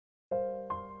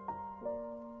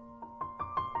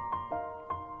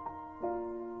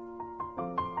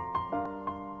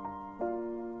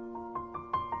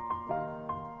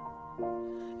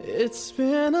It's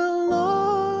been a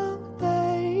long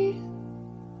day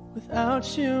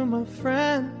without you, my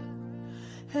friend,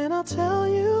 and I'll tell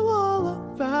you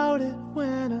all about it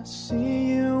when I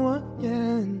see you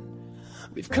again.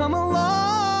 We've come a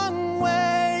long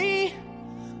way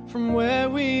from where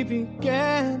we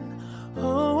began.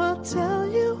 Oh, I'll tell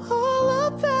you all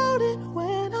about it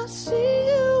when I see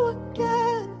you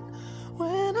again.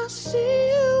 When I see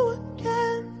you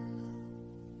again.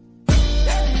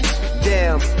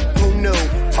 Damn, who knew?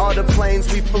 All the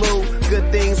planes we flew,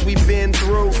 good things we've been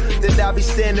through, that I'll be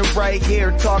standing right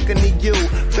here talking to you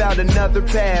about another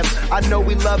path. I know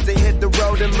we love to hit the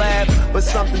road and laugh, but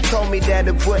something told me that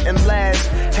it wouldn't last.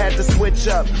 Had to switch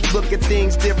up, look at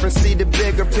things different, see the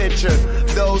bigger picture.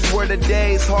 Those were the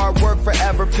days, hard work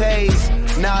forever pays.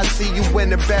 Now I see you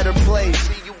in a better place.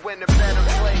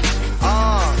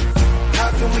 How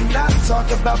can we not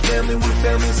talk about family when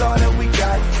family's all that we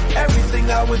got? Everything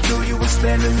I would do, you were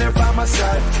standing there by my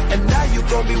side, and now you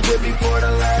gon' be with me for the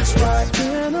last ride. It's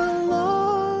been a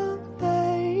long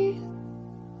day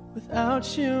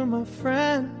without you, my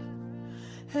friend,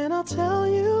 and I'll tell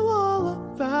you all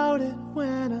about it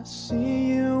when I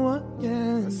see you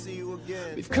again.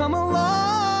 We've come a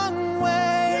long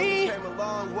way,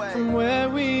 from where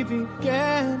we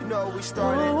began. You know we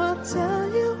started. Oh, I'll tell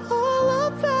you all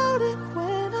about it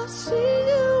when I see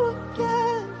you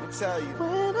again. I'll tell you.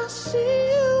 When I see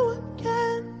you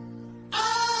again.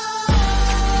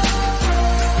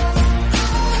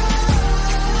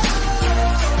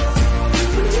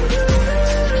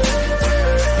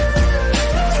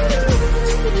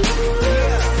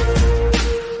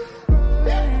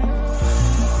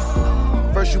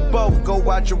 First you both go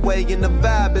out your way and the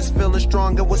vibe is feeling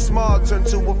stronger. What's small turn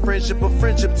to a friendship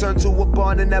turn to a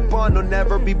bond, and that bond will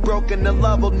never be broken. The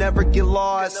love will never get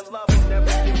lost.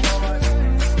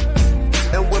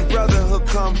 And when brotherhood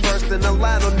come first, then the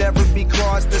line will never be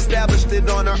crossed. Established it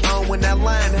on our own when that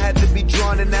line had to be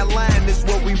drawn, and that line is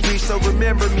what we reach. So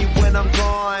remember me when I'm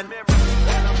gone.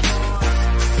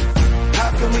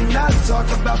 How can we not talk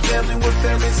about family when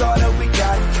family's all that we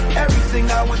got?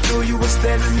 Everything I went through, you were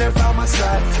standing there by my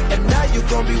side, and now you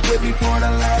gon' be with me for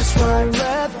the last ride.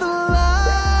 Let the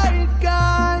light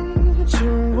guide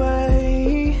your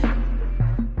way.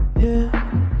 Yeah.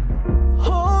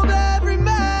 Hold every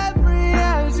memory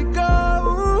as you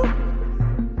go,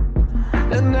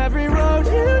 and every road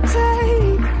you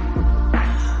take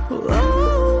will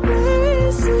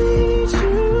always lead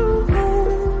you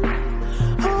home.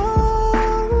 Oh,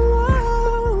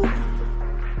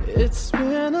 it's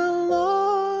been a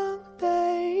long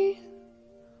day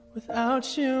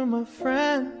without you, my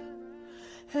friend,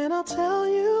 and I'll tell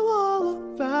you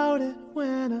all about it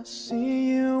when I see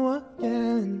you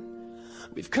again.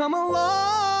 We've come a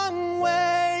long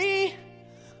way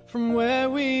from where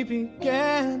we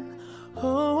began.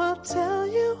 Oh, I'll tell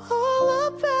you all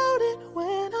about it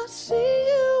when I see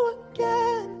you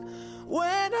again.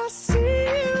 When I see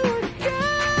you again.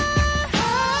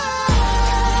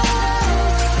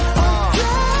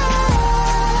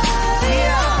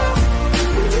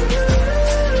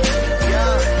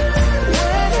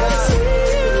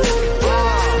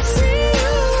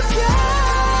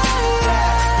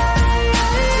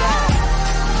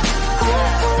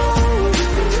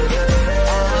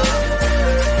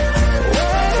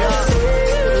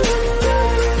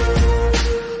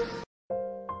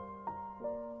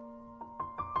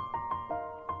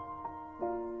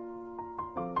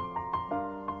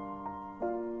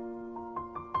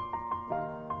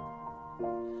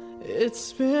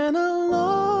 It's been a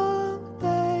long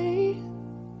day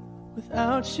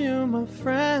without you, my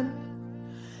friend,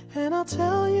 and I'll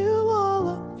tell you all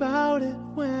about it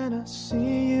when I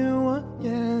see you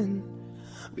again.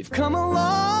 We've come a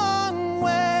long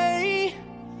way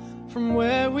from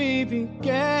where we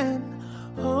began.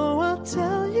 Oh, I'll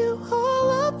tell you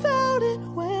all about it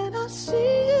when I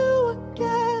see you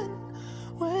again.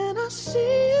 When I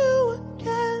see you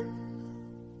again.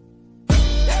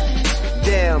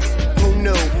 Damn, who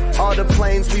knew? All the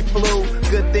planes we flew,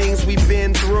 good things we've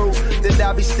been through, that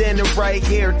I'll be standing right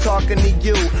here talking to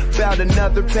you about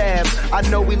another path. I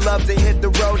know we love to hit the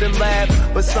road and laugh,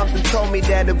 but something told me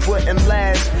that it wouldn't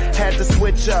last. Had to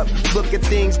switch up, look at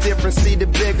things different, see the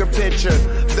bigger picture.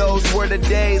 Those were the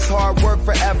days, hard work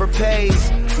forever pays.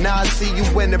 Now I see you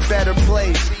in a better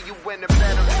place.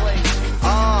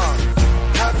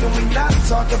 How can we not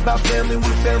talk about family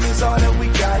when family's all that we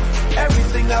got?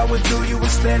 Everything I would do, you were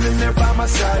standing there by my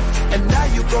side, and now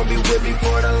you gon' be with me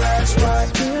for the last ride.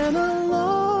 It's been a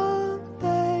long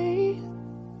day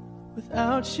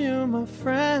without you, my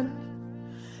friend,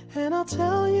 And I'll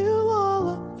tell you all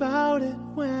about it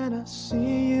when I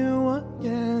see you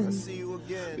again.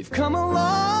 We've come a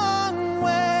long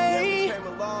way,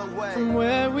 from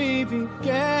where we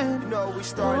began. You know we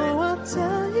started. Oh, I'll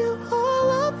tell you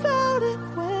all about it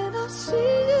when I see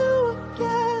you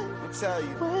again. I'll tell you.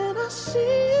 When I see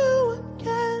you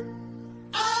again.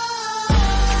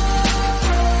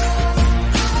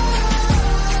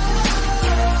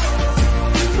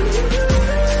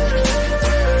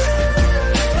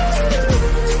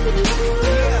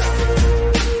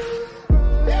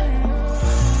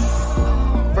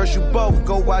 First you both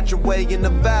go out your way and the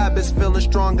vibe is feeling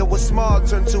stronger. What's small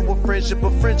turn to a friendship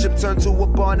turn to a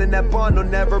bond, and that bond will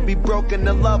never be broken.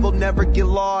 The love will never get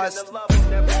lost.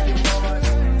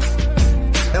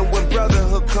 And when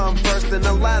brotherhood come first, then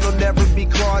the line will never be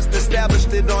crossed.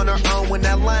 Established it on our own when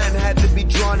that line had to be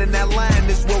drawn, and that line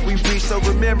is what we reach. So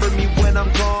remember me when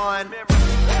I'm gone.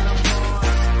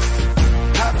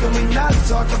 How can we not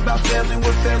talk about family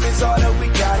when family's all that we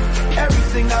got?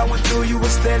 Everything I went through, you were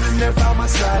standing there by my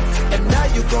side, and now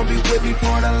you gon' be with me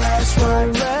for the last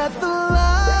ride. Let the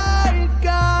light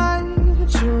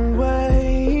guide your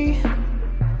way.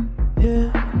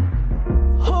 Yeah.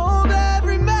 Hold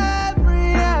every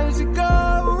memory as you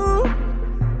go,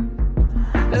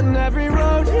 and every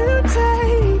road you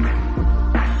take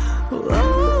will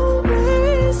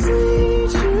always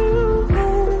lead you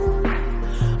home.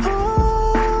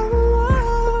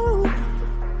 Oh,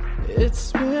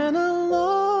 it's been a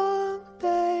long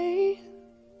day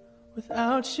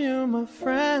without you, my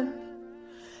friend,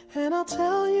 and I'll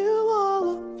tell you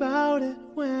all about it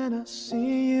when I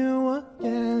see you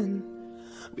again.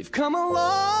 We've come a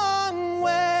long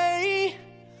way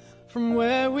from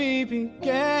where we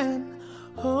began.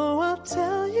 Oh, I'll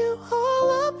tell you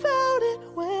all about it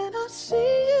when I see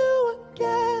you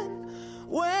again.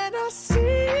 When I see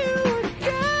you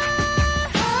again.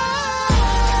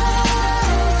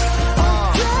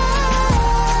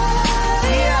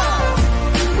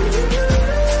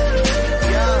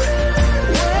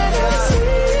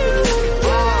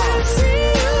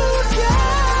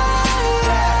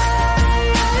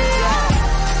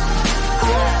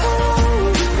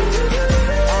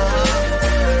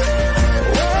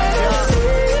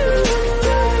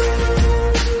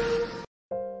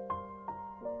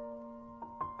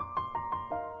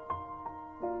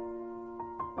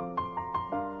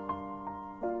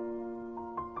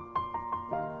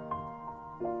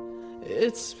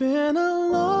 It's been a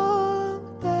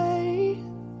long day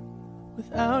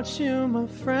without you, my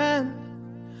friend,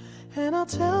 and I'll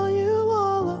tell you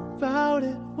all about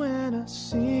it when I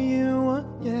see you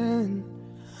again.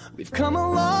 We've come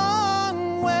a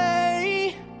long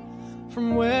way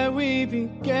from where we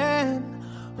began.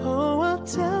 Oh, I'll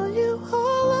tell you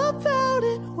all about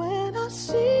it when I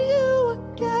see you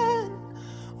again.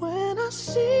 When I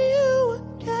see you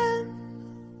again.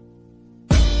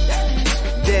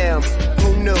 Damn,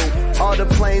 who knew? All the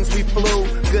planes we flew,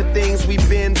 good things we've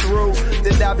been through.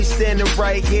 That I'll be standing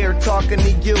right here talking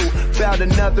to you about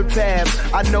another path.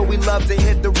 I know we love to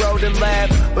hit the road and laugh,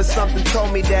 but something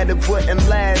told me that it wouldn't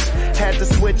last. Had to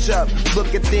switch up,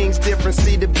 look at things different,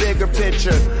 see the bigger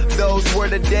picture. Those were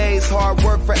the days, hard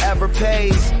work forever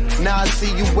pays. Now I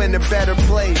see you in a better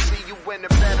place.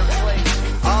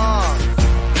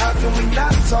 How can we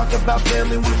not talk about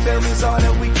family when family's all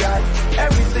that we got?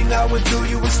 Everything I went through,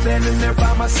 you were standing there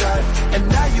by my side, and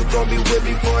now you gon' be with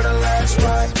me for the last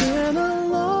ride. It's been a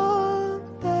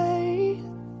long day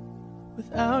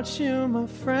without you, my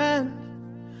friend,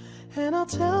 and I'll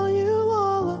tell you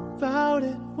all about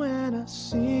it when I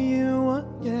see you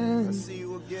again.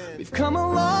 We've come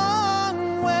a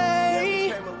long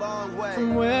way,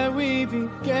 from where we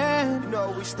began. You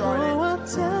know we started. Oh, I'll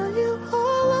tell you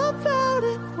all about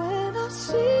it when I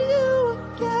see you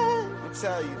again. I'll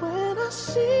tell you. When I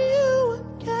see you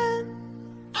again.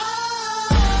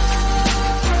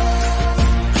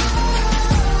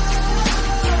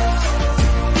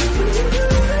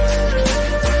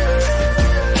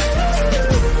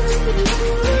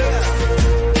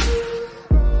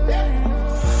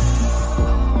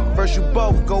 First you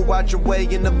both go out your way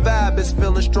and the vibe is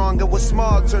feeling stronger. What's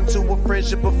small turn to a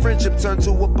friendship turn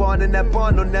to a bond, and that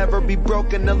bond will never be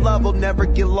broken. The love will never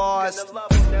get lost.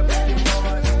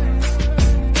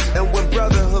 And when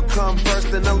brotherhood come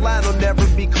first, then the line will never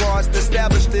be crossed.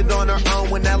 Established it on our own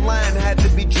when that line had to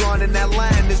be drawn, and that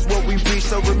line is what we reach.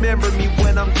 So remember me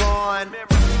when I'm gone.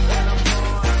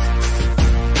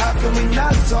 How can we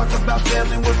not talk about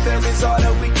family when family's all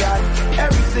that we got?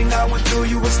 Everything I went through,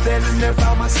 you were standing there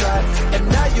by my side, and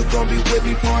now you gon' be with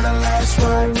me for the last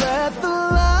ride. Let the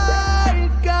light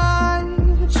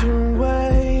guide your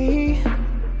way.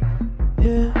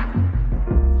 Yeah.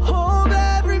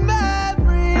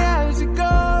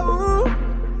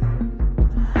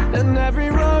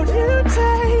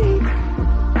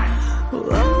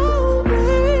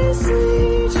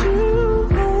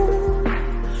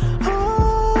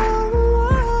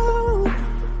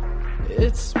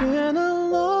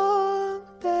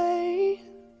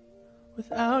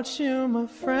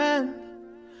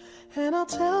 And I'll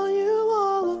tell you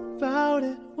all about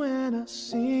it when I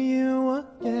see you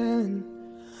again.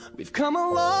 We've come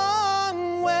a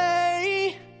long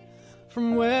way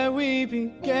from where we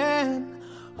began.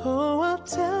 Oh, I'll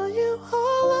tell you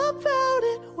all about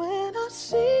it when I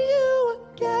see you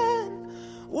again.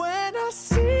 When I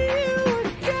see you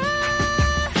again.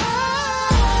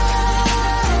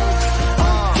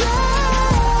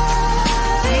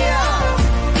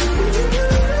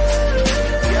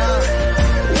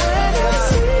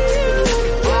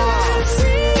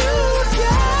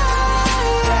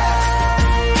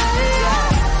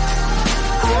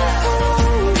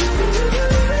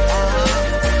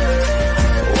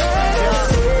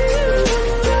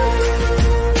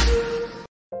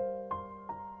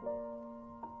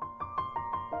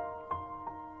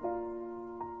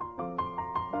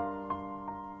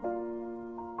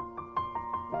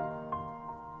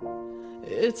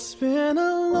 It's been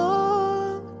a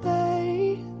long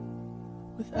day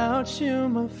without you,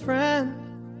 my friend.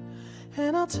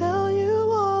 And I'll tell you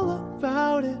all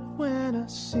about it when I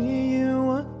see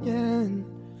you again.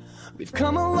 We've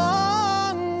come a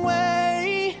long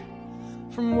way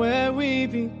from where we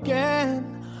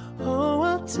began. Oh,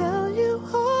 I'll tell you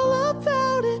all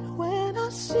about it when I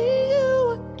see you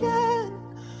again.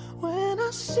 When I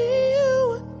see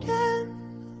you again.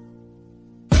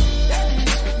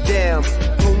 Damn,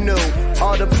 who knew?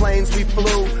 All the planes we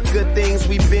flew, good things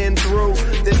we've been through.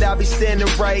 That I'll be standing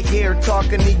right here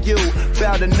talking to you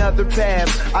about another path.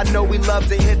 I know we love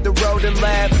to hit the road and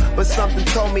laugh, but something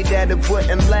told me that it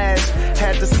wouldn't last.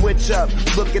 Had to switch up,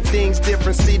 look at things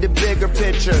different, see the bigger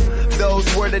picture.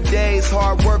 Those were the days,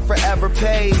 hard work forever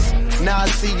pays. Now I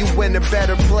see you in a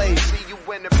better place.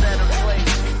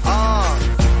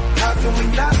 How can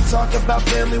we not talk about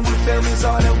family when family's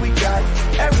all that we got?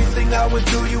 Everything I would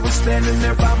do, you were standing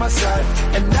there by my side.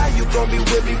 And now you gon' be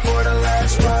with me for the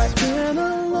last ride. It's been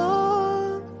a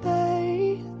long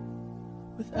day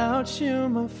without you,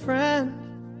 my friend.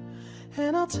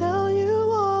 And I'll tell you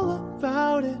all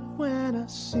about it when I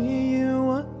see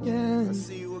you again.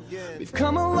 We've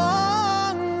come a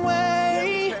long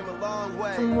way,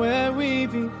 from where we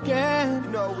began. You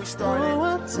know we started. Oh,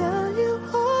 I'll tell you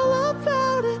all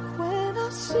about it when I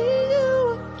see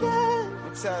you again.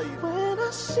 I'll tell you. When I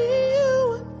see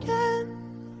you again.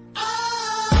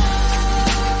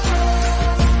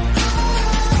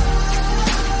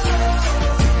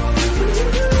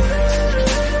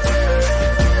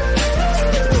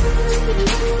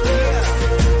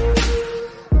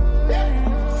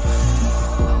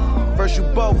 First you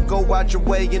both go out your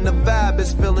way and the vibe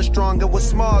is feeling stronger. What's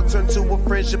small turn to a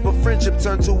friendship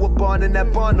turn to a bond, and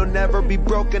that bond will never be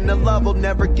broken. The love will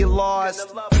never get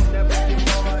lost.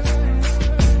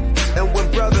 And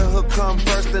when brotherhood come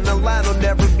first, then the line will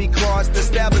never be crossed.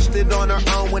 Established it on our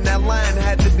own when that line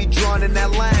had to be drawn, and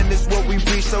that line is what we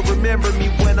reach. So remember me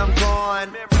when I'm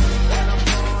gone.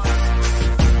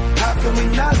 How can we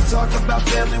not talk about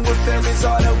family when family's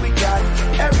all that we got?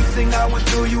 Everything I went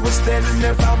through, you were standing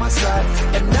there by my side.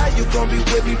 And now you gon' be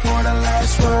with me for the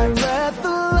last ride. Let the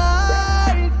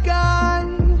light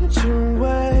guide your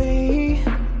way.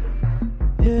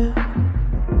 Yeah.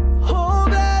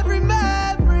 Hold every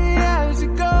memory as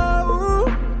you go,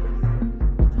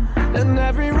 and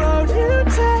every road you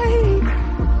take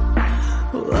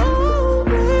will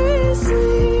always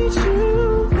lead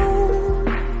you home.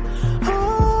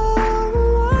 Oh,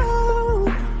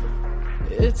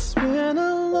 it's been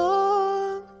a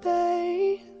long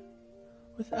day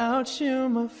without you,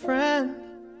 my friend.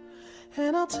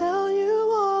 And I'll tell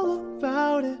you all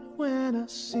about it when I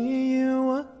see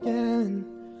you again.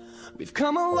 We've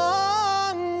come a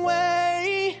long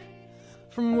way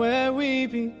from where we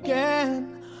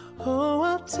began. Oh,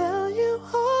 I'll tell you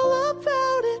all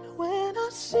about it when I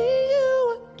see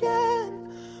you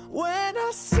again. When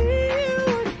I see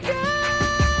you again.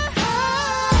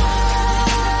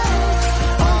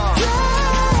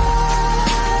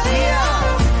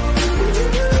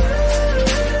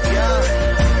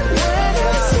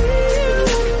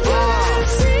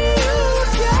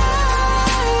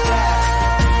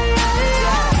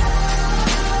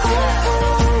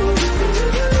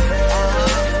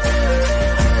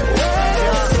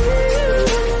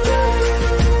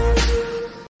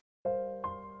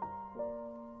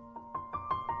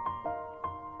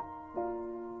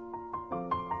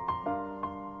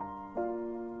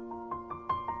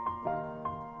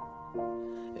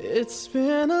 It's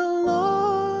been a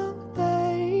long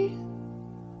day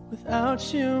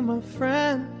without you, my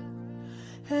friend.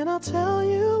 And I'll tell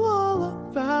you all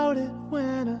about it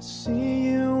when I see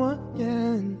you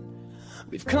again.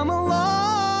 We've come a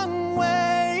long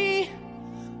way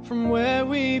from where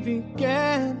we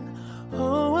began.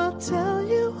 tell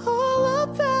you all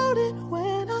about it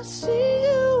when I see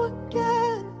you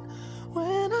again.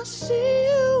 When I see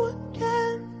you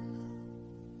again.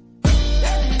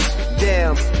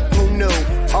 Damn, who knew?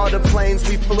 All the planes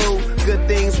we flew, good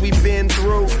things we've been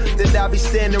through. That I'll be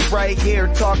standing right here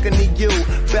talking to you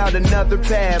about another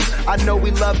path. I know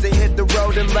we love to hit the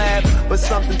road and laugh, but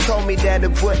something told me that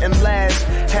it wouldn't last.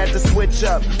 Had to switch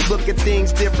up, look at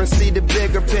things different, see the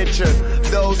bigger picture.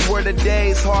 Those were the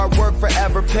days, hard work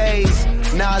forever pays.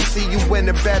 Now I see you in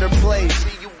a better place.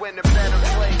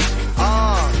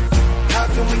 How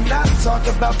can we not talk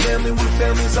about family when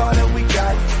family's all that we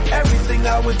got? Everything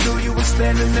I would do, you were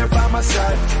standing there by my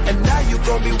side. And now you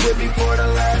gon' be with me for the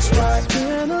last ride. It's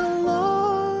been a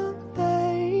long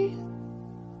day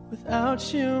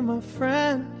without you, my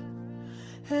friend.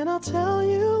 And I'll tell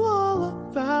you all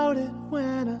about it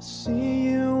when I see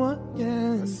you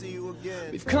again.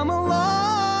 We've come a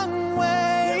long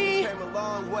way,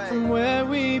 from where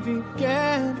we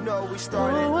began. You know we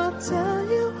started. Oh, I'll tell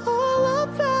you all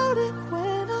about it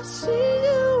when I see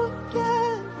you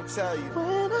again. I'll tell you.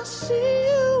 When I see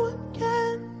you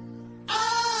again.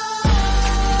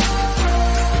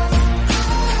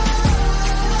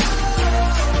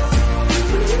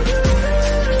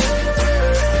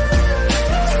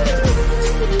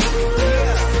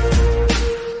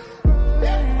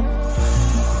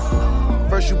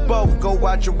 First you both go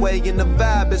out your way and the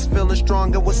vibe is feeling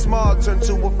strong. And what's small turn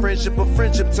to a friendship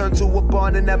turn to a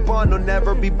bond. And that bond will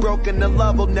never be broken, the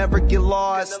love will never get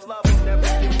lost.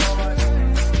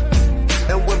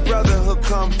 And when brotherhood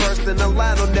come first, then the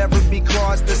line will never be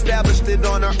crossed. Established it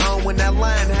on our own when that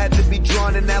line had to be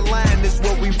drawn. And that line is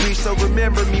what we reach, so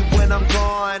remember me when I'm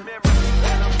gone.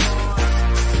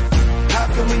 How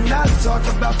can we not talk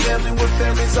about family when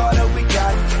family's all that we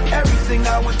got? Everything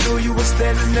I went through, you were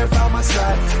standing there by my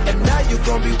side. And now you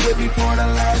gon' be with me for the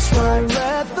last ride.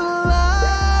 Let the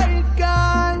light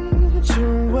guide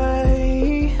your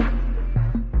way.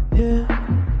 Yeah.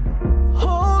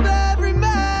 Hold every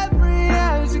memory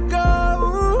as you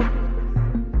go.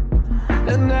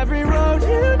 And every road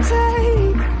you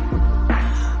take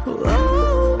will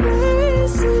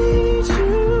always lead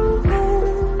you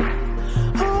home.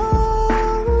 Oh,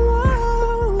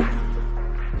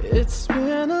 it's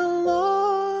been a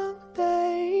long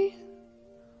day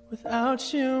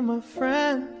without you, my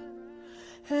friend.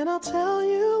 And I'll tell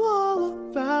you all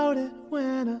about it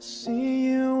when I see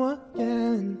you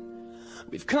again.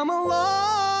 We've come a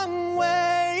long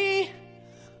way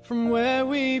from where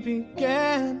we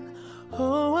began.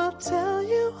 Oh, I'll tell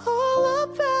you all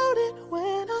about it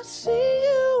when I see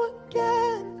you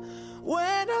again.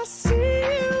 When I see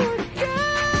you again.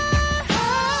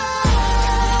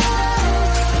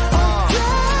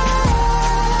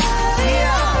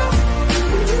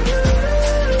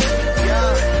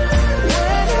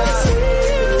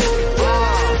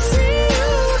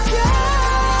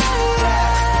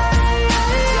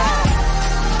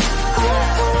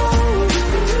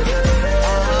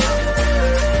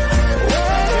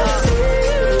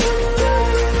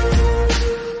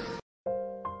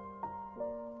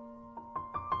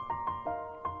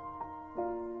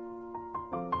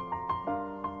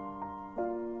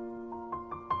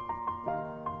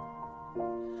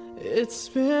 It's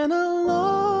been a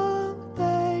long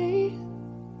day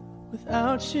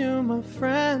without you, my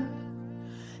friend.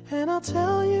 And I'll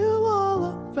tell you all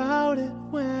about it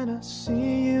when I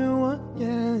see you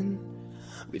again.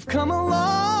 We've come a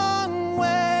long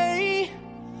way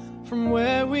from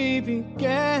where we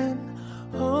began.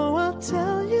 Oh, I'll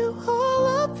tell you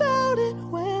all about it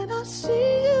when I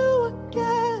see you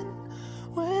again.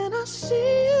 When I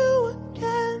see you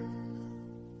again.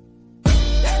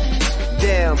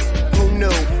 Damn, who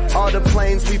knew? All the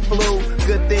planes we flew,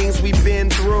 good things we've been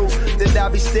through. That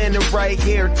I'll be standing right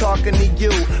here talking to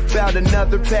you about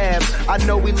another path. I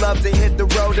know we love to hit the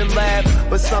road and laugh,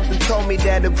 but something told me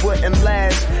that it wouldn't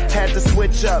last. Had to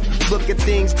switch up, look at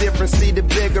things different, see the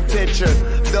bigger picture.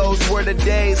 Those were the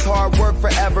days, hard work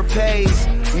forever pays.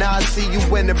 Now I see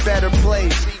you in a better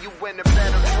place.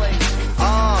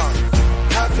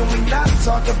 How can we not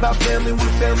talk about family when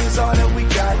family's all that we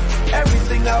got?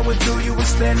 Everything I would do, you were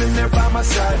standing there by my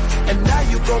side. And now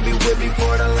you gon' be with me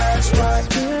for the last ride.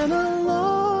 It's been a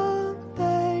long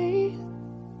day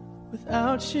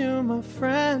without you, my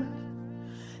friend.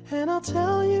 And I'll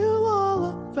tell you all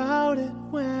about it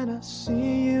when I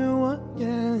see you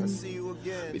again.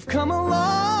 We've come a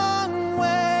long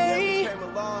way,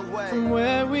 from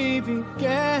where we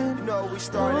began. You know we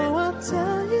started. Oh, I'll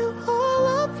tell you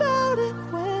all about it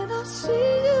when I see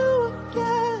you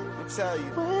again. I'll tell you.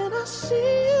 When I see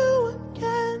you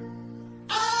again.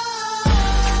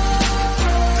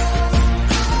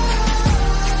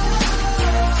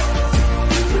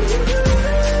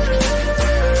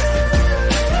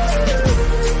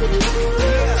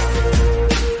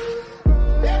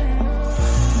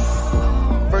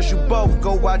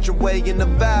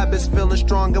 vibe is feeling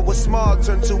strong, and what's small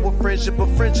turn to a friendship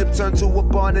turn to a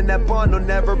bond, and that bond will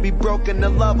never be broken, the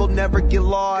love will never get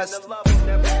lost.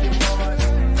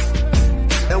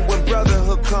 And when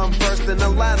brotherhood come first, then the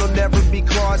line will never be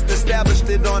crossed. Established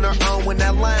it on our own when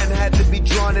that line had to be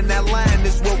drawn, and that line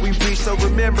is what we reach, so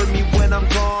remember me when I'm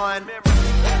gone.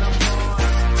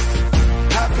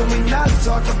 How can we not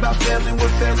talk about family when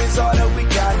family's all that we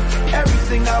got?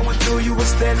 Everything I went through, you were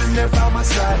standing there by my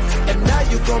side, and now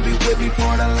you gon' be with me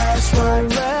for the last ride.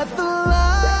 Let the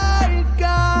light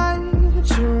guide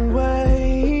your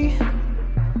way.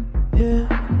 Yeah.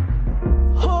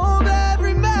 Hold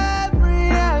every memory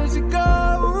as you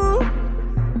go,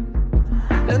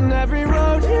 and every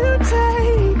road you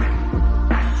take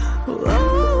will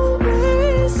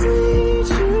always lead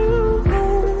you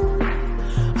home.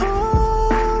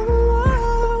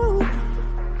 Oh,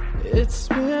 it's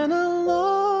been a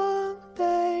long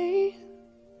day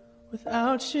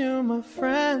without you, my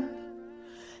friend.